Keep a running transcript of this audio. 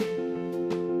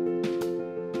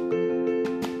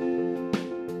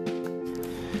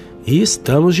E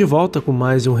estamos de volta com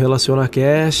mais um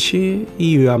RelacionaCast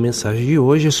e a mensagem de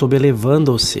hoje é sobre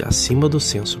elevando-se acima do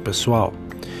senso pessoal.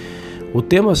 O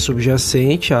tema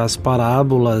subjacente às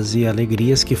parábolas e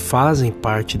alegrias que fazem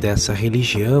parte dessa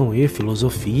religião e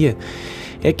filosofia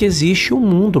é que existe um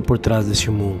mundo por trás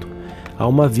deste mundo. Há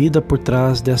uma vida por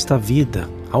trás desta vida,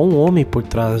 há um homem por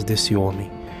trás desse homem.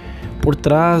 Por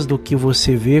trás do que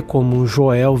você vê como um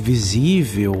Joel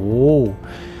visível ou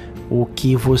o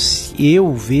que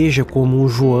eu veja como um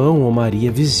João ou Maria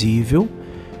visível,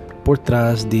 por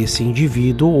trás desse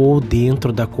indivíduo ou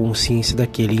dentro da consciência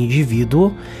daquele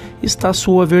indivíduo está a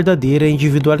sua verdadeira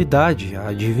individualidade,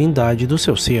 a divindade do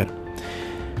seu ser.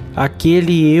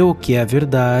 Aquele eu que é a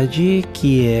verdade,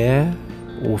 que é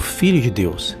o Filho de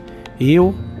Deus.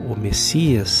 Eu, o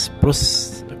Messias,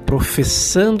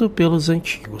 professando pelos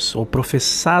antigos, ou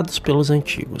professados pelos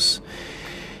antigos.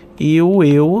 E o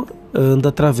eu anda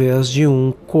através de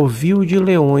um covil de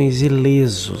leões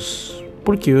ilesos,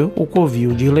 porque o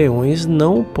covil de leões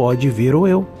não pode ver o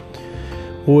eu.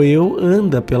 O eu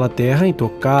anda pela terra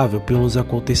intocável pelos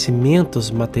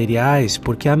acontecimentos materiais,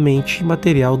 porque a mente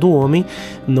material do homem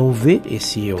não vê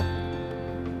esse eu.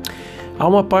 Há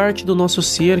uma parte do nosso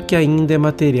ser que ainda é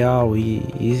material e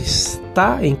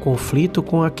está em conflito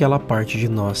com aquela parte de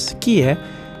nós, que é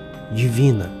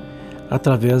divina.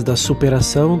 Através da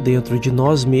superação dentro de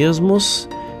nós mesmos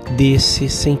desse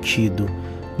sentido.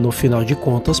 No final de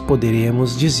contas,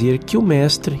 poderemos dizer que o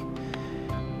Mestre,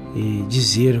 e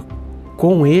dizer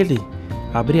com ele,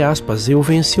 abre aspas, eu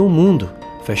venci o mundo,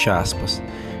 fecha aspas.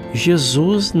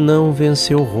 Jesus não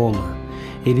venceu Roma,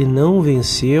 ele não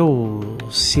venceu o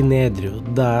Sinédrio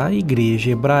da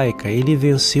Igreja Hebraica, ele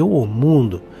venceu o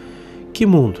mundo. Que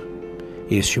mundo?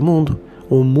 Este mundo.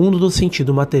 O mundo do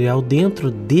sentido material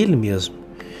dentro dele mesmo.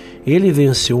 Ele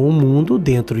venceu o mundo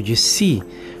dentro de si,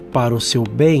 para o seu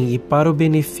bem e para o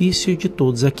benefício de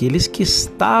todos aqueles que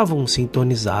estavam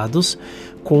sintonizados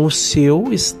com o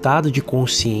seu estado de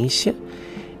consciência,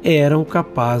 eram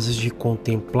capazes de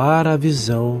contemplar a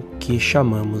visão que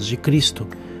chamamos de Cristo,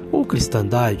 ou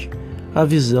cristandade, a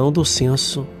visão do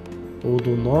senso ou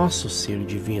do nosso ser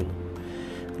divino.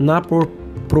 Na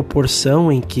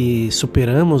proporção em que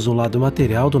superamos o lado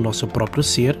material do nosso próprio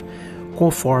ser,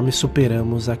 conforme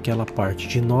superamos aquela parte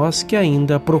de nós que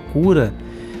ainda procura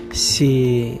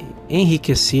se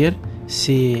enriquecer,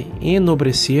 se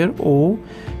enobrecer ou,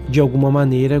 de alguma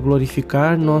maneira,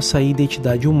 glorificar nossa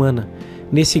identidade humana.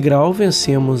 Nesse grau,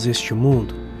 vencemos este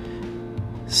mundo.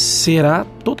 Será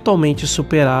totalmente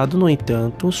superado, no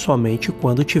entanto, somente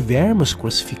quando tivermos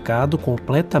crucificado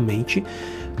completamente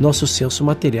nosso senso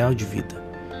material de vida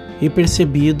e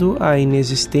percebido a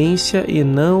inexistência e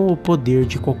não o poder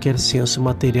de qualquer senso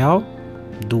material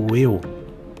do eu.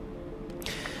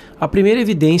 A primeira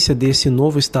evidência desse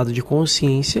novo estado de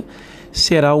consciência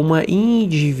será uma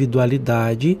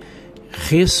individualidade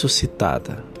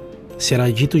ressuscitada. Será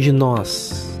dito de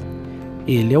nós,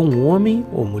 ele é um homem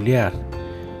ou mulher.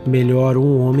 Melhor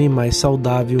um homem mais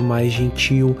saudável, mais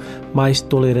gentil, mais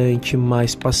tolerante,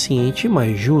 mais paciente e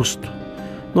mais justo.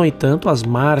 No entanto, as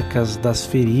marcas das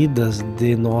feridas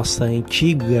de nossa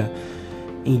antiga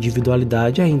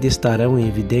individualidade ainda estarão em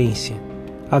evidência.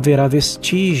 Haverá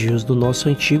vestígios do nosso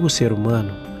antigo ser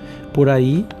humano, por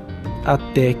aí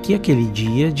até que aquele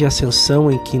dia de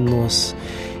ascensão em que nos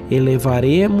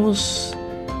elevaremos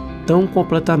tão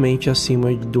completamente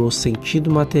acima do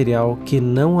sentido material que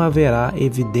não haverá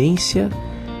evidência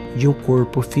de um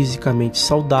corpo fisicamente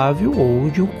saudável ou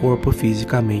de um corpo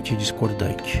fisicamente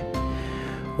discordante.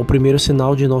 O primeiro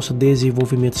sinal de nosso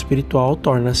desenvolvimento espiritual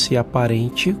torna-se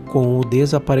aparente com o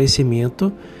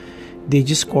desaparecimento de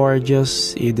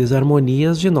discórdias e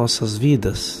desarmonias de nossas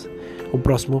vidas. O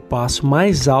próximo passo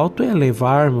mais alto é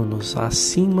elevarmos-nos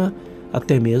acima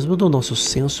até mesmo do nosso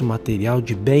senso material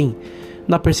de bem,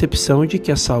 na percepção de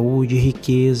que a saúde,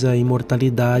 riqueza e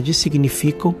imortalidade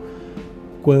significam,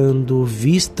 quando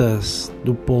vistas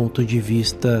do ponto de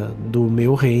vista do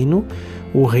meu reino,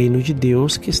 o reino de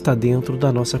Deus que está dentro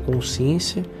da nossa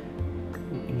consciência,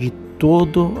 de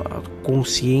toda a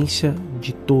consciência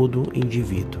de todo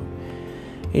indivíduo.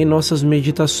 Em nossas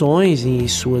meditações e em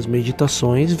suas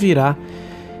meditações virá,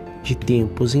 de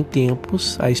tempos em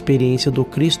tempos, a experiência do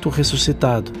Cristo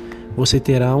ressuscitado. Você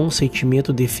terá um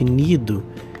sentimento definido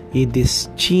e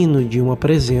destino de uma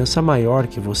presença maior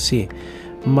que você,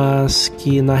 mas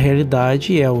que na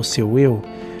realidade é o seu eu,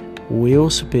 o eu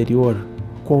superior,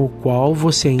 com o qual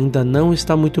você ainda não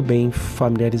está muito bem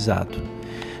familiarizado.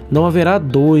 Não haverá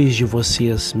dois de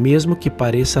vocês, mesmo que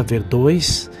pareça haver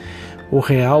dois, o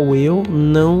real eu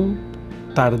não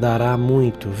tardará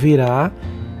muito, virá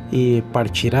e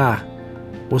partirá.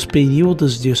 Os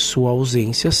períodos de sua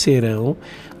ausência serão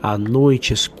a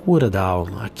noite escura da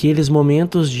alma, aqueles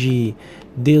momentos de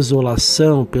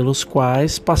desolação pelos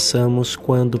quais passamos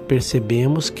quando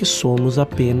percebemos que somos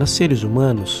apenas seres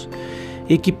humanos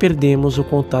e que perdemos o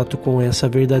contato com essa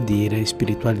verdadeira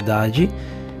espiritualidade,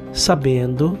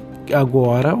 sabendo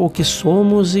agora o que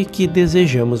somos e que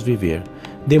desejamos viver,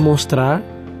 demonstrar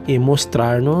e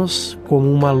mostrar-nos como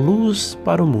uma luz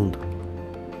para o mundo.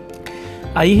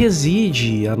 Aí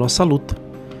reside a nossa luta.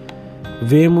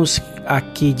 Vemos a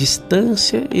que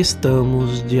distância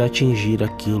estamos de atingir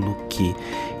aquilo que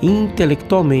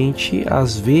intelectualmente,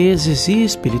 às vezes e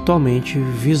espiritualmente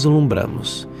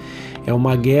vislumbramos. É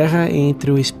uma guerra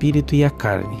entre o espírito e a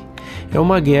carne. É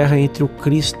uma guerra entre o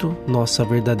Cristo, nossa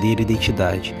verdadeira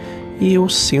identidade, e o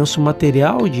senso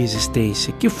material de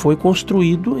existência que foi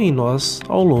construído em nós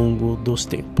ao longo dos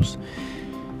tempos.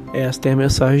 Esta é a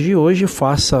mensagem de hoje.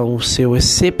 Faça o seu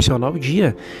excepcional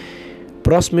dia.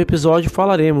 Próximo episódio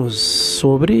falaremos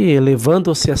sobre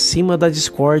elevando-se acima da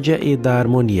discórdia e da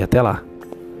harmonia. Até lá!